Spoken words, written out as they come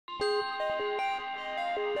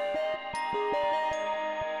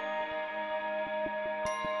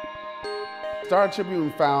Star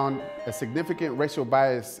Tribune found a significant racial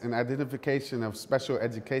bias in identification of special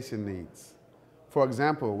education needs. For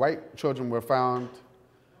example, white children were found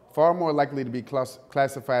far more likely to be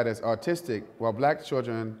classified as autistic, while black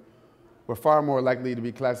children were far more likely to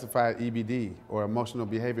be classified EBD, or emotional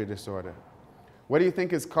behavior disorder. What do you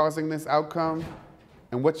think is causing this outcome,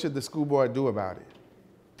 and what should the school board do about it?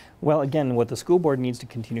 Well, again, what the school board needs to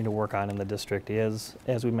continue to work on in the district is,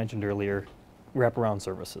 as we mentioned earlier, wraparound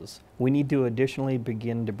services. We need to additionally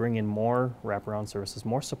begin to bring in more wraparound services,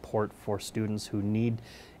 more support for students who need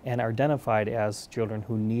and are identified as children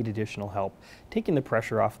who need additional help, taking the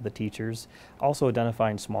pressure off of the teachers, also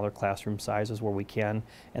identifying smaller classroom sizes where we can,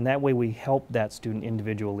 and that way we help that student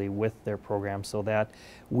individually with their program so that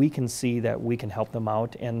we can see that we can help them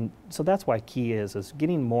out. And so that's why key is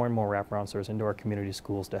getting more and more wraparound services into our community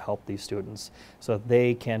schools to help these students so that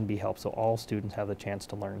they can be helped, so all students have the chance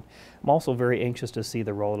to learn. I'm also very anxious to see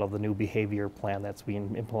the role of the new behavior plan that's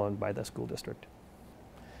being implemented by the school district.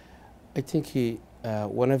 I think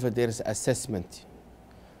whenever there is assessment,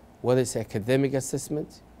 whether it's academic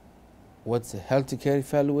assessment, what's healthcare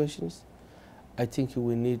evaluations, I think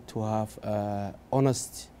we need to have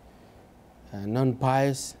honest,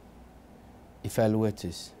 non-biased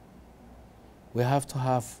evaluators. We have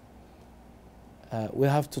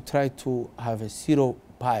to try to have a zero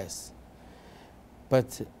bias.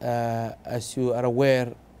 But as you are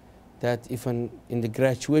aware, that even in the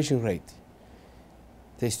graduation rate,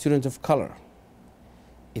 the student of color,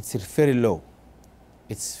 it's very low.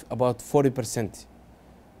 It's about 40%.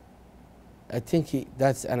 I think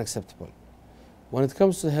that's unacceptable. When it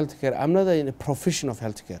comes to healthcare, I'm not in a profession of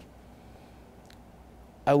healthcare.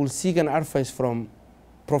 I will seek an advice from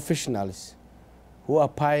professionals who are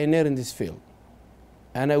pioneers in this field.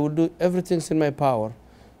 And I will do everything in my power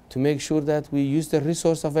to make sure that we use the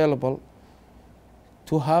resource available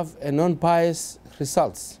to have a non-biased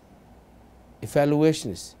results,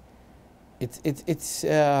 evaluations.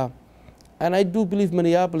 And I do believe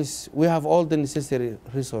Minneapolis, we have all the necessary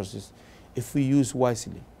resources if we use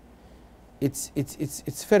wisely.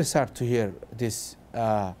 It's very sad to hear this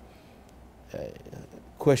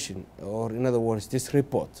question, or in other words, this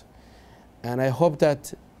report. And I hope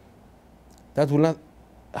that that will not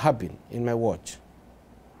happen in my watch.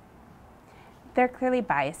 There are clearly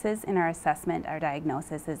biases in our assessment, our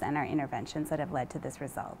diagnoses, and our interventions that have led to this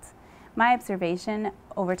result. My observation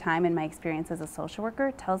over time and my experience as a social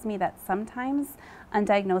worker tells me that sometimes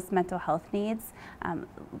undiagnosed mental health needs,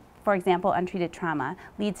 for example, untreated trauma,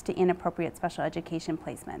 leads to inappropriate special education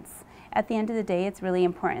placements. At the end of the day, it's really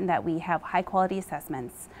important that we have high quality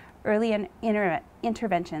assessments, early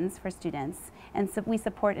interventions for students, and so we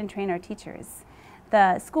support and train our teachers.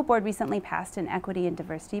 The school board recently passed an equity and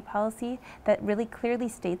diversity policy that really clearly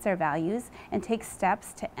states our values and takes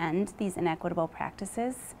steps to end these inequitable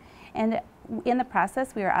practices. And in the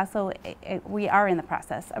process, we are in the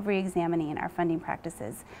process of re-examining our funding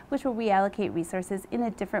practices, which will reallocate resources in a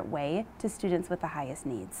different way to students with the highest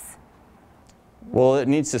needs. Well, it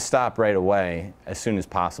needs to stop right away as soon as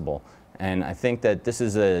possible. And I think that this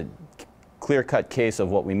is a clear-cut case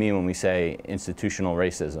of what we mean when we say institutional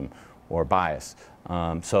racism or bias.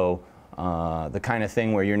 The kind of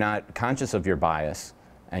thing where you're not conscious of your bias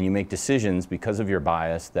and you make decisions because of your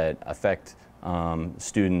bias that affect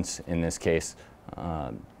students, in this case,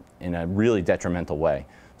 in a really detrimental way.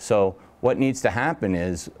 So what needs to happen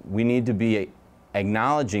is we need to be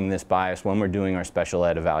acknowledging this bias when we're doing our special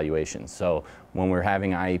ed evaluations. So when we're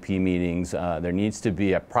having IEP meetings, there needs to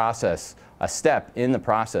be a process, a step in the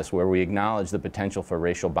process where we acknowledge the potential for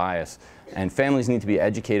racial bias. And families need to be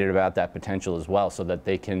educated about that potential as well so that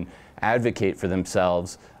they can advocate for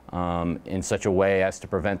themselves in such a way as to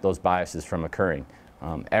prevent those biases from occurring.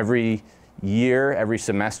 Every year, every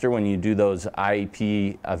semester, when you do those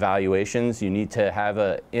IEP evaluations, you need to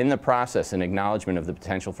have in the process an acknowledgement of the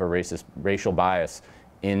potential for racial bias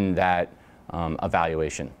in that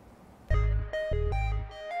evaluation.